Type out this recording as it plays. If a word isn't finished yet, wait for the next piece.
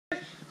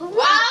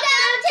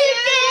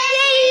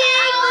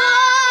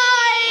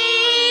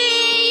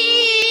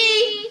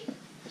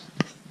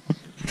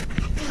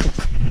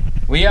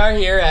We are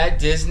here at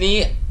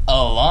Disney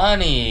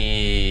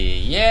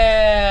Aulani.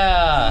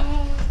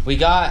 Yeah! We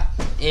got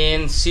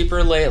in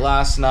super late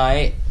last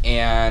night,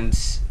 and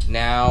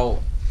now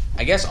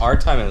I guess our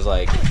time is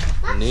like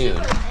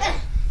noon,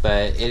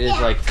 but it is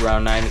like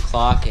around 9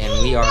 o'clock,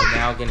 and we are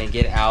now gonna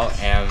get out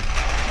and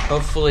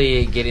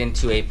hopefully get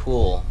into a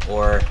pool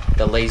or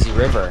the lazy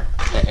river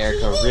that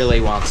Erica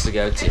really wants to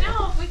go to. I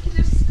know, if we could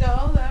just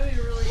go, that would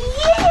be really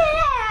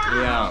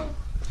Yeah.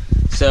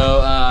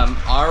 So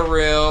our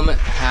room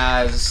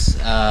has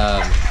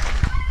a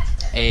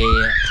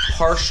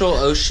partial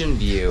ocean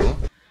view.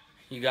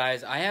 You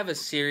guys, I have a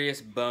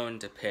serious bone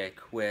to pick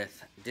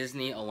with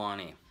Disney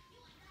Aulani.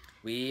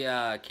 We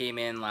came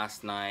in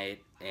last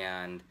night,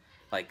 and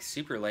like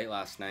super late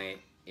last night.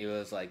 It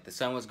was like the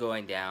sun was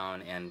going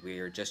down and we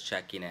were just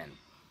checking in.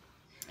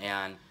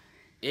 And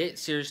it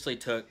seriously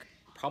took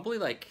probably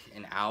like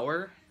an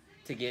hour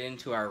to get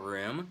into our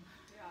room.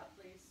 Yeah, at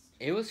least.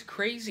 It was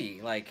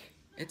crazy. Like,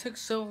 it took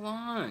so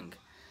long.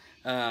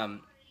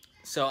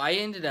 So I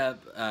ended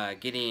up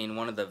getting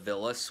one of the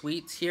villa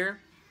suites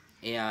here,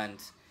 and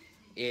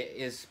it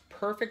is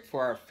perfect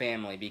for our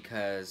family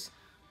because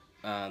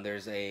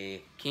there's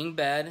a king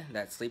bed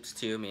that sleeps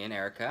two, me and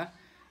Erica.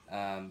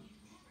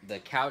 The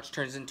couch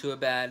turns into a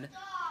bed,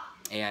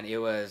 and it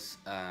was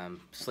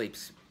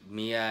sleeps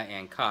Mia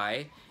and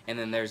Kai, and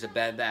then there's a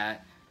bed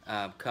that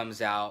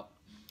comes out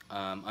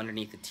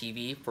underneath the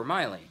TV for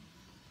Mylee.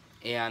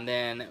 And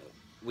then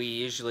we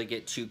usually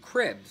get 2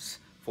 cribs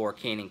for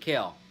Kane and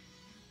Kale.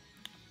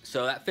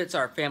 So that fits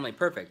our family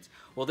perfect.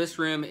 Well, this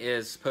room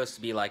is supposed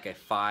to be like a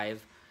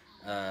 5,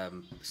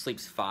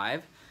 sleeps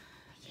 5.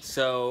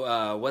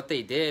 So what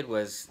they did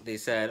was they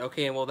said,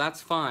 okay, well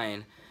that's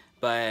fine,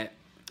 but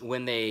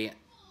when they,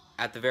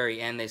 at the very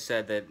end, they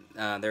said that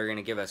they're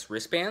gonna give us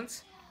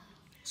wristbands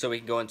so we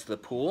can go into the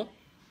pool.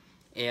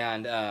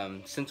 And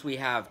since we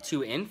have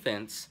 2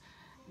 infants,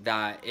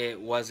 that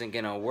it wasn't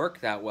gonna work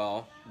that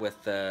well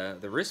with the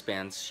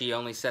wristbands. She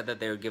only said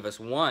that they would give us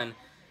 1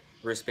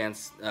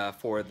 wristbands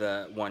for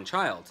the 1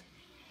 child,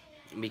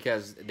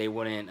 because they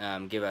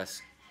wouldn't give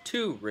us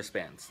 2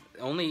 wristbands.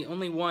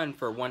 Only 1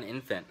 for 1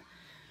 infant.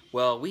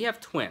 Well, we have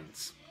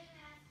twins,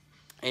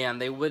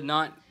 and they would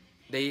not.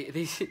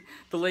 The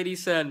lady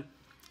said,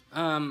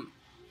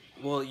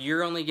 well,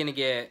 you're only gonna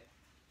get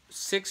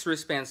 6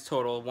 wristbands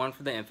total, 1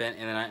 for the infant,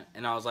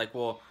 and I was like,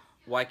 well,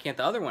 why can't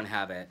the other one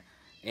have it?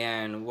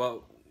 And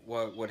what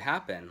would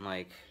happen?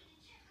 Like,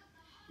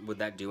 would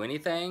that do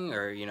anything?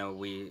 Or, you know,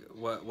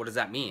 what does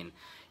that mean?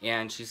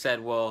 And she said,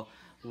 well,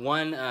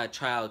 1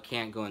 child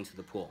can't go into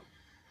the pool.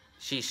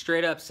 She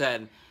straight up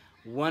said,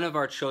 one of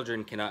our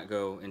children cannot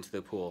go into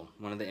the pool,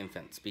 one of the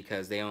infants,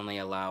 because they only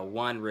allow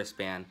 1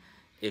 wristband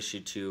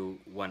issued to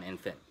 1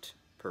 infant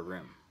per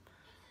room.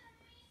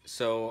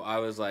 So I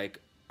was like,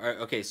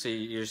 okay, so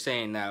you're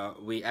saying that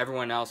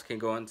everyone else can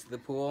go into the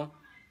pool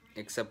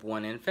except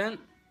 1 infant?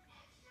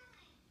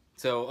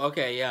 So,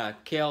 okay, yeah,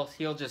 Kale,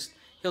 he'll just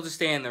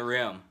stay in the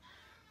room,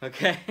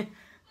 okay?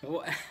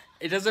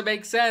 It doesn't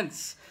make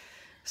sense.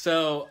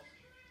 So,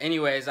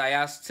 anyways, I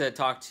asked to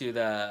talk to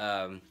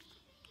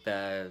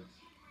the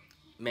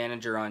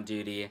manager on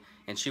duty,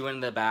 and she went in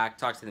the back,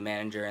 talked to the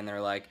manager, and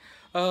they're like,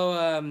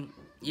 oh,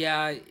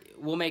 yeah,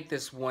 we'll make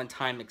this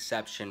one-time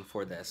exception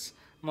for this.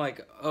 I'm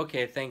like,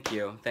 okay, thank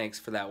you. Thanks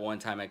for that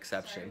one-time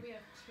exception. Sorry, we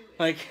have 2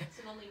 like,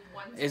 and only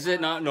 1's is it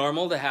not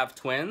normal to have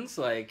twins?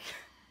 Like,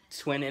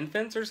 twin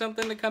infants or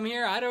something to come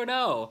here? I don't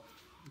know.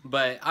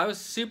 But I was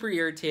super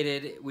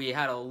irritated. We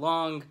had a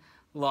long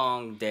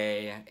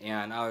day,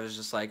 and I was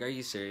just like, are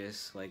you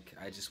serious? Like,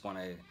 I just want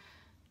to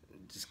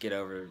just get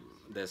over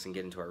this and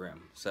get into our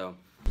room. So,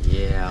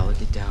 yeah, look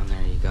at down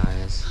there, you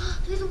guys.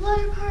 There's a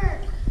water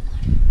park.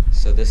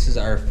 So this is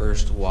our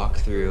first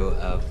walkthrough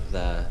of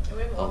the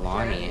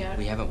Aulani.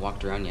 We haven't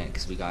walked around yet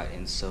because we got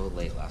in so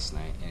late last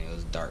night, and it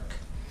was dark.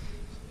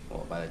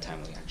 Well, by the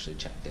time we actually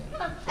checked in.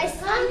 I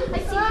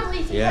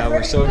see. Yeah,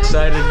 we're so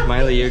excited.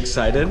 Mylee, you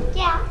excited?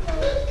 Yeah.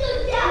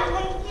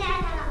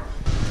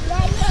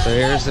 So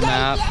here's the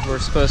map. We're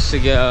supposed to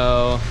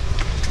go.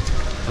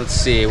 Let's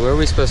see, where are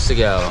we supposed to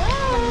go?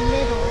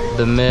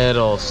 The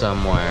middle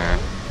somewhere.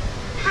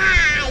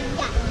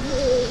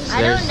 So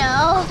I don't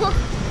know.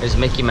 There's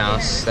Mickey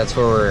Mouse. That's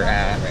where we're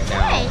at right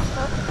now.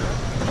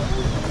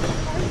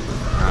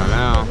 I don't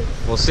know.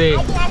 We'll see.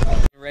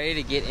 Ready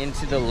to get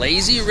into the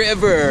lazy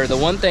river. The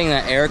one thing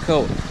that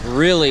Erica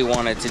really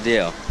wanted to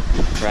do,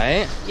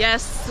 right?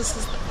 Yes, this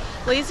is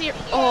lazy.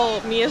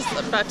 Oh, Mia's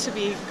about to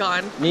be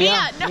gone.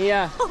 Mia, no.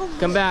 Mia,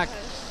 come back.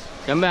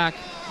 Come back.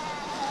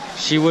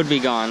 She would be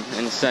gone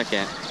in a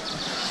second.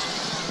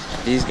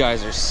 These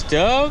guys are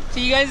stoked. Are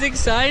you guys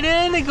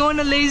excited to go in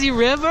the lazy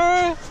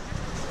river?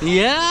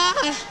 Yeah?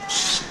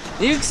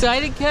 Are you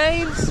excited,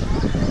 Canes?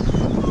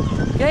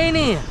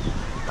 Caney!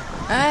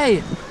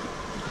 Hey!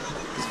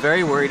 He's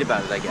very worried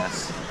about it, I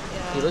guess.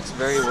 Yeah. He looks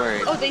very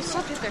worried. Oh, they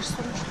still get their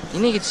swim trunks. You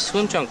need to get your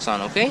swim trunks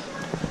on, okay?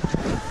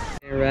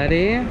 You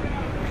ready?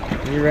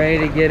 You ready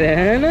to get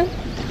in?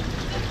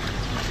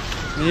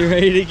 You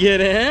ready to get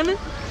in?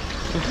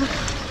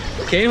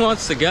 Kane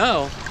wants to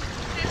go.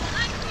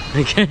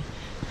 Okay.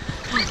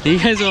 You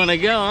guys want to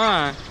go,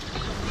 huh?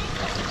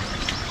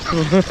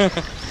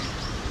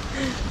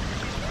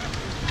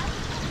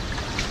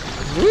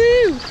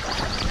 Woo!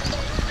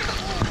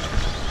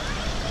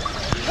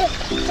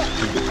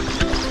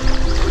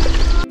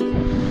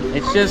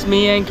 It's just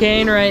me and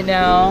Kane right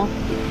now.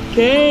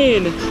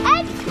 Kane!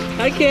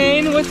 Hi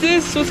Kane, what's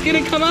this? What's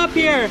gonna come up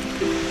here?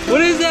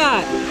 What is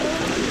that?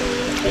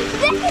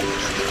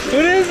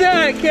 What is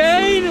that,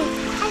 Kane?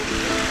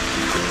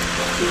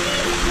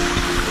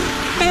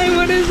 Hey,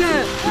 what is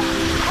that?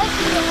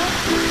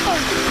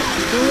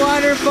 The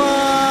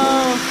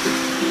waterfall!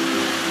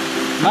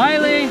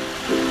 Mylee!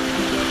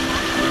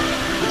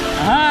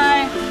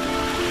 Hi!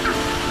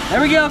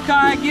 There we go,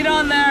 Kai, get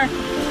on there!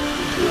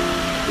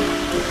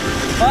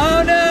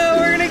 Oh no,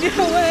 we're gonna get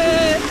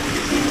wet!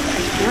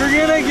 We're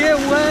gonna get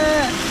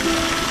wet!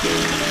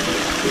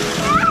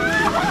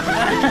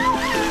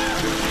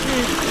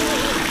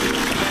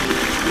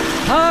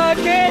 Oh,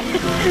 okay!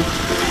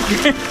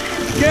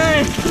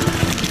 Good!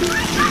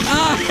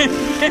 Oh.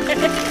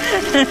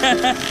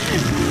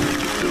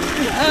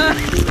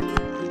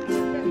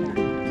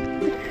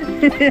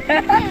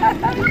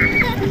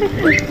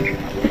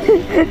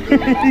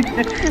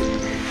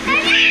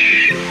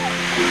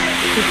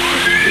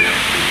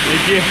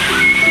 Thank you.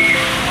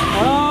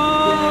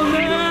 Oh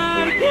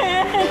man!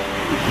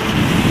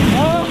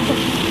 Oh!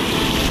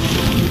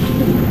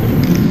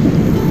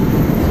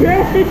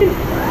 Kane!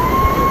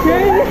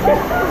 Kane!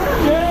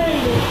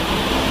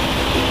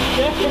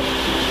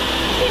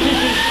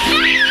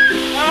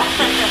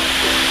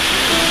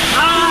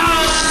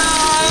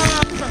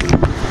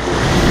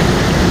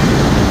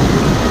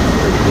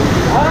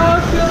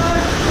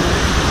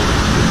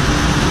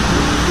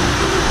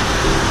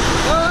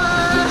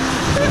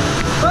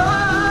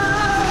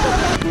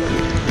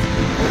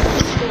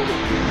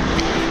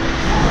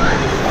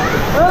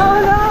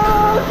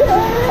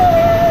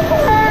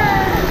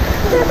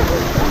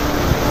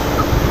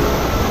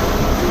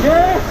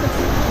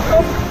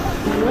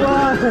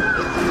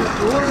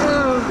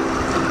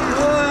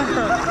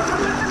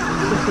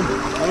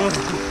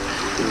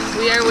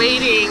 We are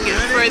waiting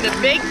for the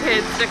big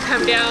kids to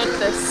come down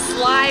the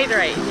slide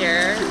right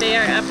here. They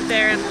are up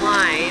there in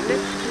line,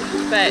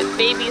 but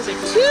babies are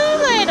too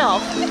little.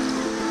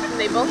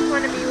 They both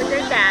want to be with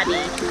their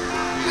daddy.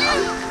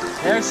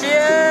 There she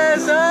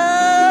is!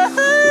 Oh!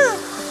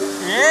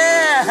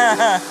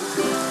 Yeah!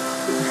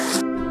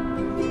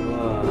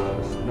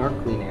 Whoa,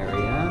 snorkeling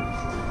area.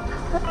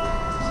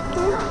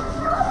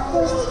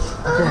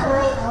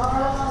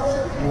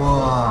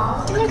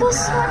 Whoa. Can we go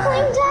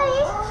snorkeling,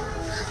 Daddy?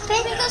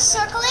 Can we go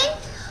snorkeling?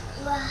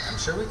 I'm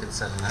sure we could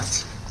set a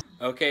net.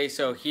 Okay,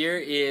 so here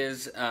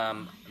is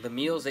the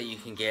meals that you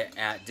can get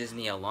at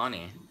Disney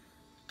Aulani,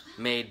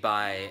 made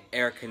by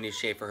Erica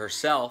Schaefer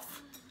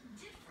herself.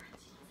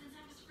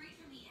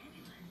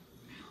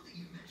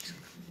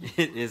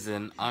 It is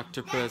an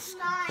octopus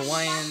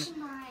Hawaiian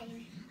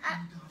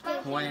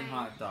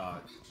hot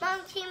dog. Mom,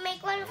 can you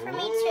make one for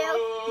me too?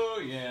 Oh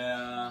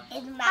yeah.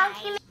 It's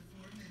mine.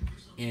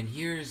 And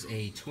here's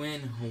a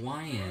twin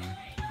Hawaiian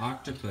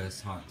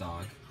octopus hot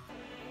dog.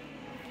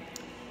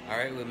 All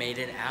right, we made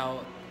it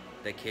out.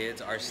 The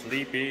kids are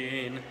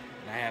sleeping.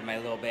 I have my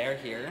little bear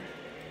here.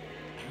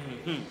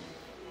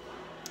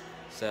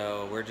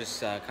 So we're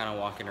just kind of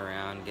walking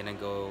around, gonna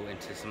go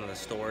into some of the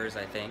stores,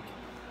 I think.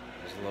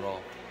 There's a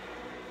little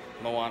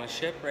Moana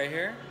ship right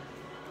here.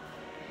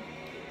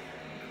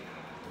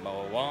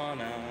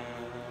 Moana,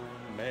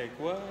 make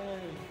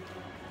way.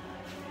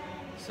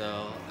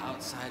 So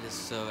outside is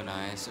so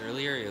nice.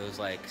 Earlier it was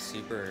like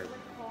super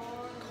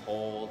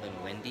cold and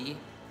windy.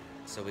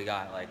 So we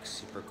got like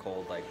super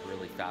cold like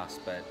really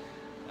fast, but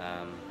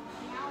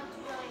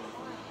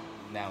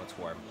now it's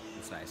warm.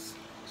 It's nice.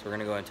 So we're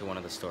gonna go into one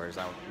of the stores.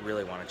 I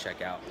really want to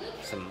check out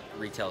some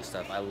retail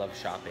stuff. I love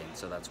shopping,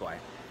 so that's why.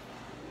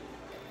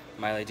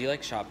 Mylee, do you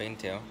like shopping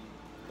too?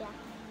 Yeah.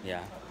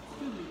 Yeah.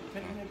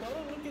 Can I go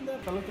look in there?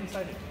 Go look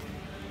inside it.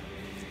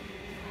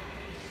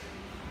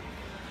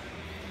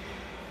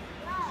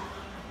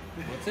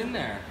 What's in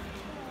there?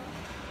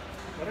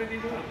 What are you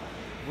doing?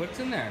 What's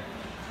in there?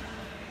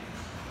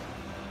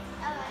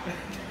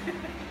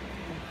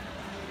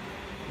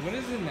 What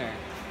is in there?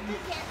 You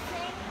can't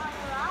sing on a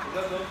rock. Is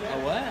that okay? A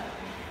what?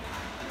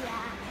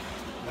 Yeah.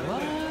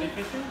 What? They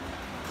fishing?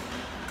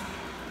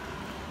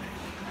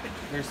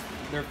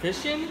 They're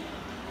fishing?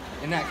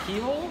 In that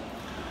keyhole?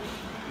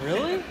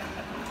 Really?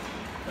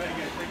 Very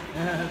good.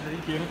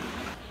 Thank you.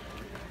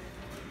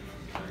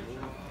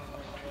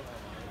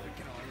 Look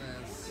at all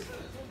this.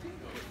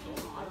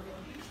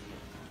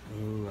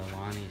 Ooh,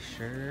 Aulani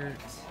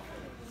shirts.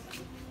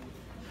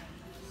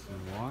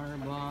 Some water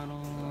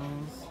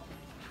bottles.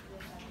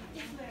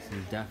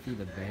 Some Duffy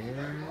the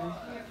Bear.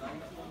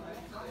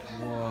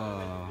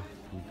 Whoa.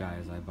 You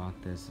guys, I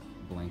bought this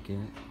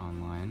blanket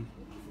online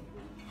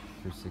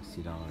for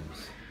 $60.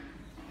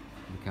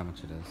 Look how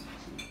much it is.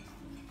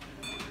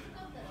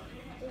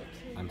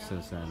 I'm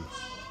so sad.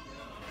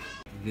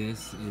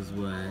 This is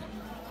what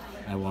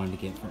I wanted to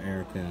get for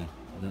Erica,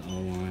 the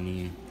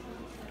Aulani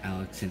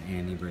Alex and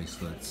Annie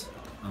bracelets.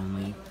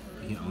 You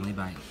can only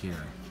buy it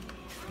here.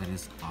 That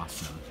is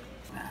awesome.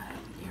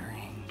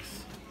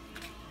 Earrings.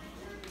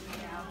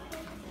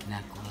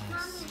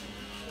 Necklace.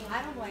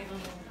 I don't blame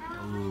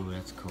them. Ooh,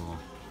 that's cool.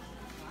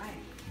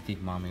 You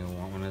think mommy will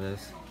want one of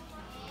those?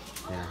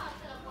 Yeah.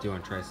 Do you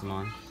want to try some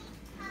on?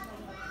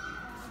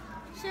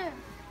 Sure.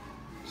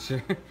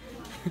 Sure.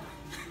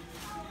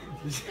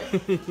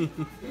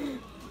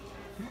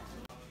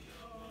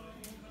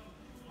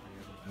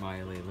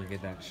 Mylee, look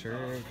at that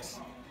shirt.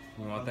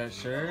 You want that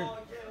shirt?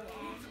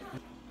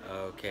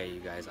 Okay, you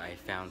guys, I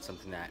found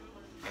something that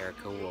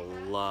Erica will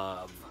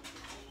love.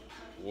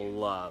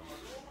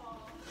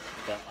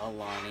 The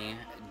Aulani,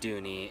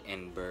 Dooney,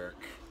 and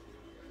Burke.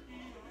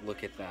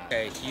 Look at that.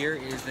 Okay, here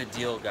is the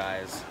deal,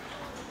 guys.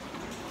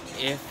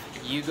 If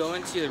you go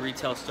into the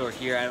retail store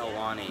here at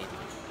Aulani,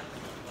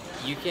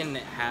 you can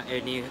have,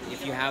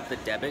 if you have the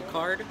debit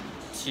card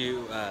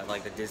to,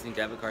 like the Disney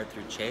debit card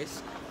through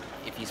Chase,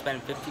 if you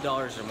spend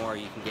 $50 or more,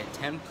 you can get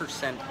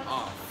 10%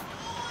 off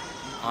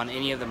on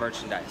any of the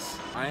merchandise.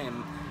 I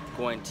am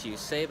going to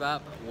save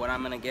up what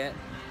I'm gonna get,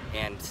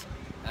 and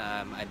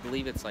I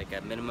believe it's like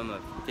a minimum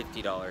of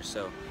 $50,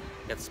 so you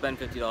have to spend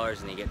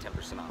 $50 and you get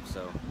 10% off.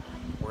 So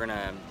we're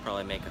gonna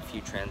probably make a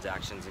few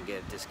transactions and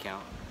get a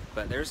discount.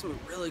 But there's some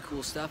really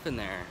cool stuff in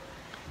there.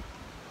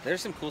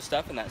 There's some cool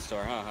stuff in that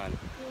store, huh, hon?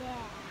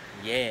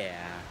 Yeah.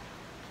 Yeah.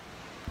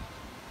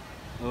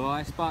 Oh,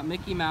 I spot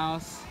Mickey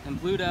Mouse and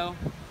Pluto.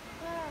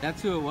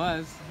 That's who it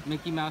was.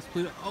 Mickey Mouse,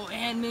 Pluto. Oh,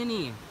 and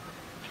Minnie.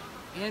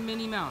 And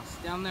Minnie Mouse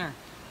down there.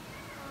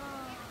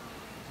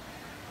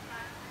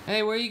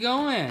 Hey, where you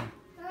going?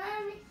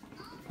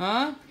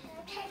 Huh?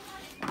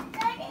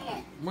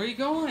 Where you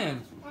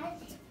going?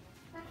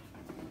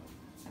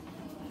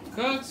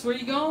 Cooks, where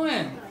you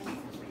going?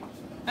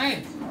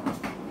 Hey.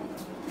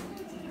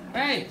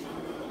 Hey.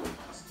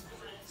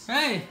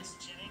 Hey.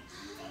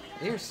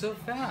 They're so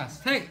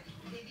fast. Hey.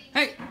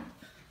 Hey.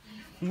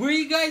 Where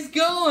you guys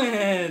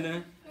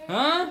going?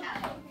 Huh?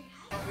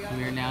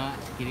 We are now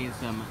getting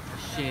some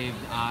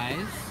shaved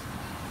eyes.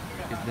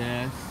 Look at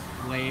this.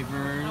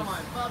 Flavors.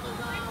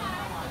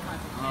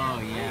 Oh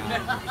yeah,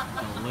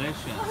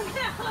 delicious.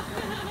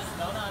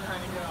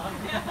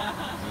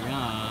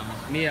 Yum.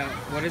 Mia,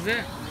 what is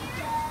it?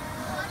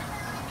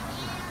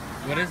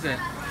 What is it?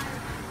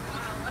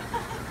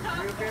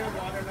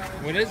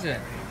 What is it?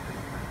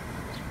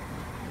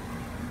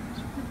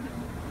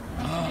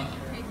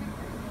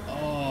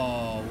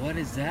 Oh, what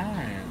is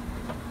that?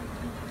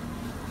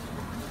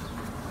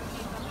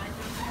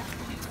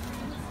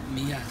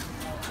 Mia.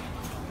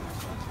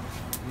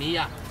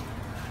 Mia.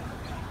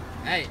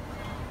 Hey.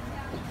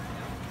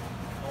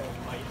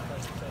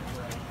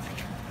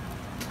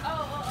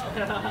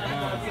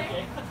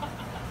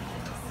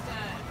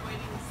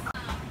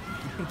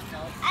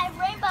 I have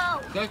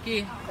rainbow.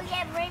 Cookie. We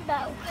have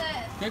rainbow.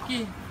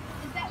 Cookie.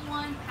 Is that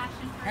one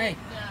passion fruit? Hey.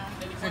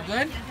 Is it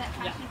good? Is that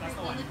passion fruit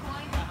lily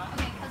koi?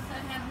 Okay, because I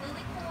have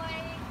lily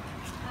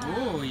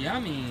koi, Ooh,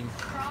 yummy.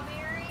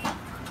 strawberry,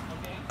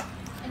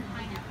 and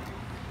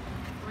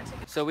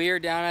pineapple. So we are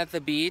down at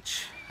the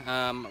beach,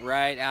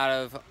 right out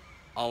of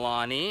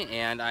Aulani,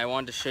 and I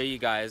wanted to show you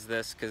guys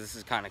this because this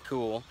is kind of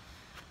cool.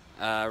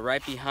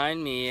 Right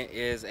behind me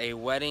is a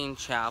wedding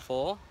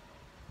chapel.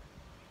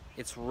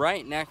 It's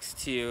right next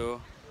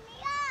to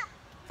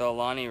the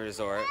Aulani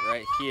Resort,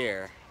 right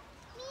here.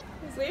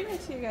 He's waving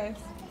to you guys.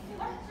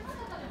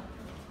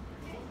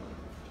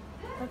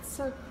 That's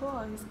so cool.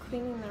 He's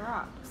cleaning the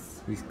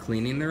rocks. He's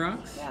cleaning the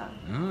rocks? Yeah.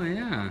 Oh,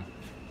 yeah.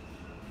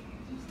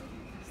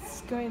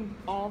 He's going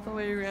all the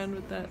way around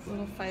with that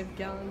little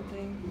 5-gallon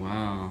thing.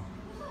 Wow.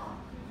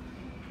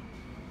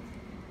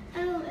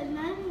 Oh,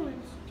 another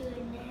one's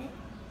doing it.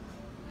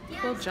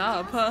 Cool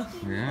job, huh?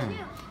 Yeah.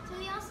 So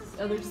he also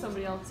Oh, there's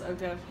somebody else. Oh,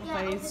 God. I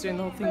thought he's doing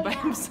the whole thing by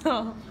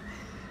himself.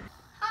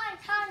 Hi.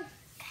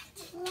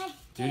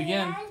 Do it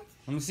again.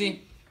 Let me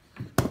see.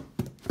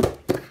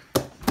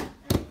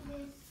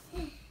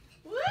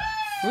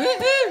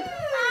 Woohoo!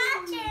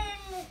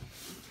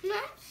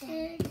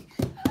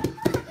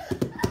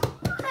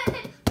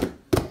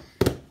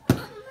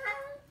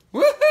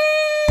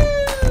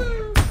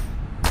 Woohoo!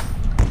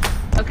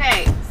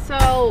 Okay,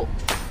 so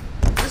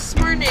this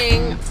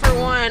morning, for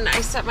one,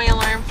 I set my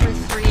alarm for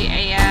 3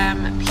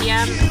 a.m.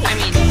 p.m. I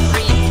mean